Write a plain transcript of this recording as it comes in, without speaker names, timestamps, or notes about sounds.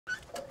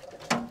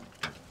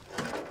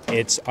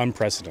It's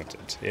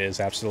unprecedented. It is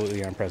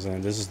absolutely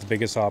unprecedented. This is the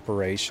biggest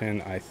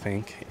operation, I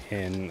think,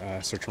 in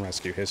search and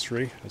rescue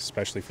history,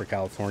 especially for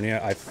California.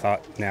 I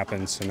thought Napa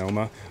and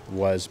Sonoma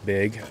was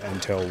big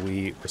until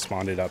we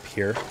responded up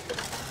here.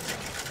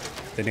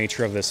 The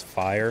nature of this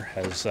fire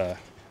has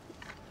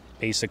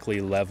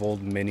basically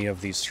leveled many of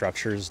these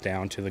structures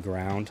down to the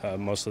ground.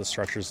 Most of the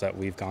structures that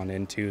we've gone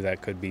into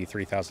that could be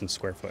 3,000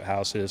 square foot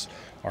houses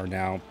are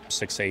now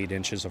 6 to 8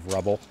 inches of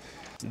rubble.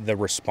 The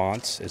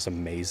response is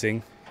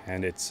amazing,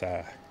 and it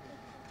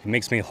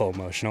makes me a little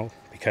emotional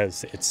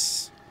because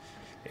it's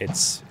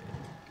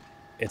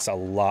a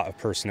lot of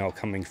personnel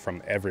coming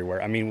from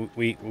everywhere. I mean,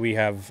 we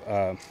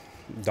have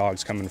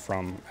dogs coming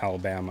from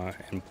Alabama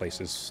and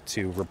places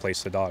to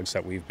replace the dogs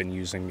that we've been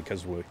using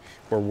because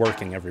we're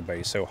working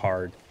everybody so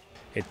hard.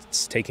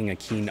 It's taking a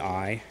keen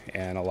eye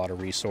and a lot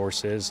of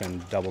resources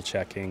and double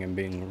checking and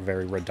being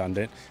very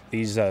redundant.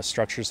 These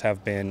structures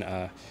have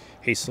been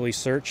hastily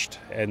searched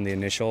in the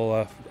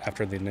initial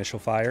after the initial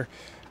fire,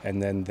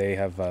 and then they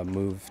have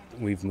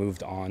we've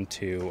moved on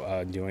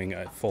to doing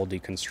a full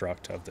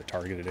deconstruct of the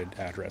targeted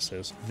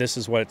addresses. This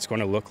is what it's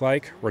going to look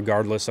like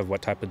regardless of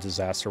what type of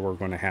disaster we're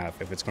going to have.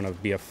 If it's going to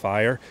be a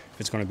fire,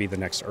 if it's going to be the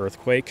next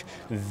earthquake,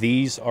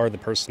 these are the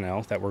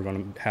personnel that we're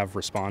going to have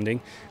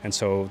responding. And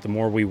so the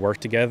more we work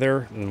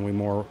together, the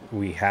more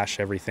we hash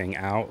everything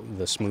out,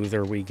 the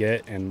smoother we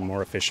get and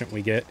more efficient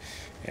we get.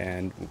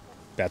 And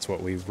that's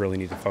what we really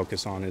need to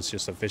focus on, is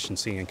just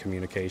efficiency and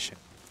communication.